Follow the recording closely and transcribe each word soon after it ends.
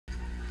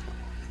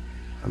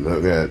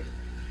Look at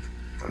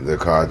the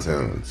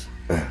cartoons.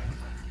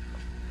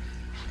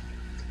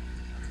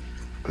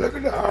 Look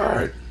at the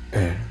art.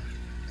 I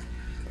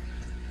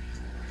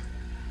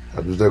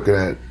was looking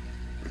at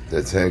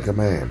the Ten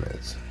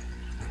Commandments.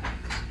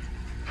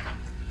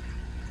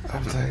 I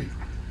was like,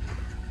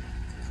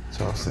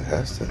 Charleston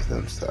Heston's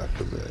them stuff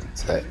was in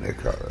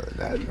Technicolor.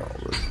 That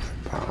one was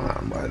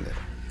Palm, wasn't it?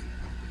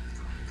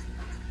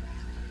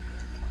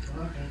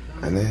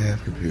 And they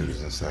have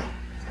computers and stuff.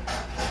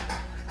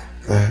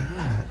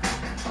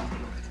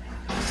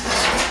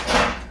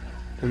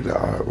 Look at the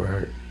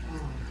artwork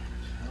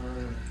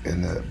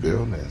in the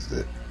buildings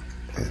that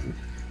in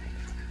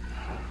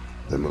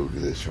the movie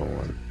they're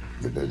showing,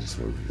 the religious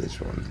movie they're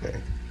showing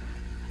today.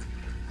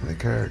 And the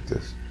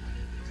characters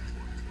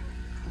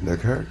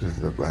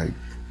look like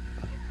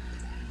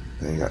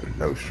they ain't got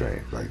no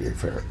strength, like they're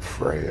very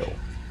frail.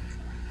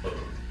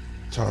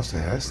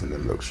 Charleston Heston,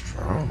 them look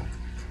strong,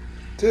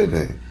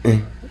 didn't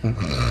they?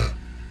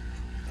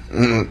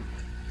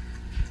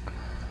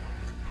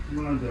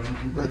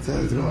 What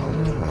that's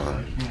going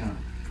on?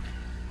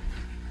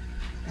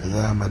 Is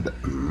that my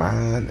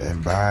mind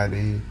and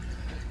body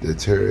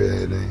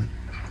deteriorating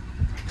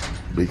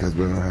because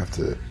we're gonna have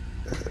to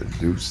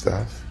do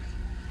stuff?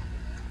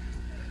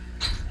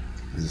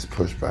 Just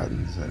push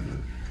buttons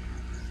and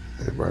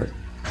it work.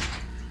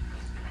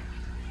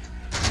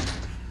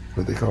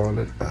 What they call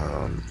it?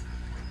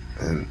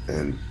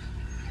 In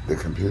the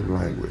computer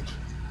language.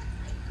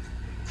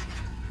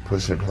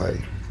 Push and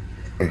play.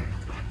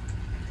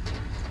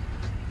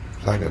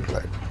 Plug and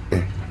play.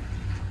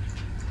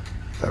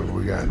 That's what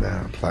we got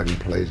now. Plug and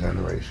play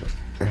generation.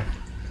 But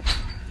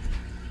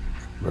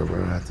we're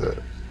gonna have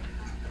to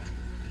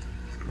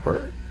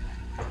work.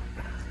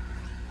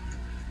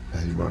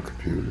 And you want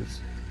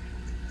computers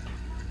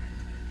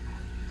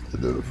to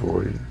do it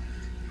for you.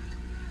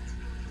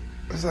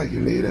 It's like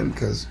you need them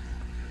because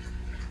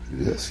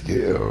your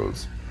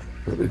skills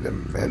really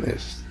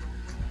diminished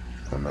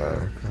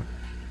America.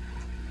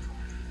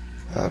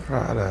 Our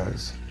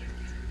products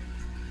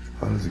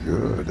aren't as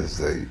good as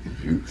they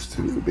used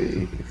to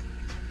be.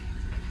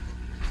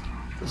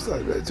 It's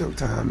like they took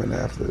time and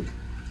effort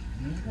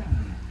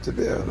to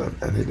build them,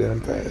 and they did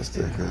them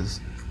faster because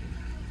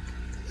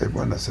it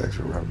wasn't a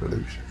sexual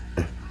revolution.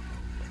 I'm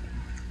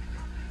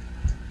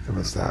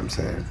gonna stop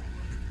saying,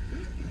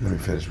 let me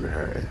finish with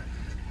her and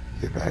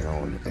get back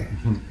on it.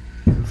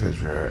 Let me finish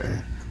with her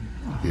and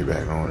get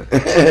back on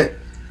it.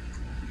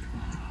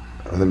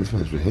 Let me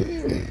finish with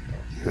him and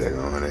get back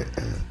on it.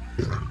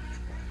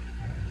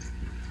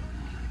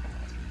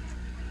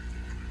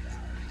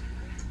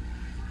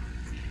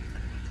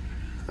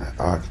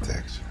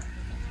 Architecture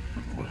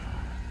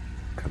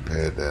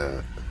compared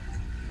to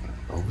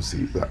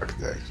overseas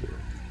architecture,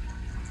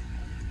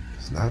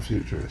 it's not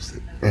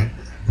futuristic.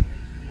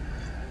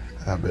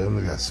 Our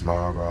building got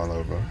smog all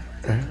over.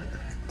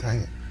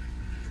 Dang it.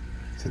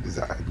 So this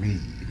is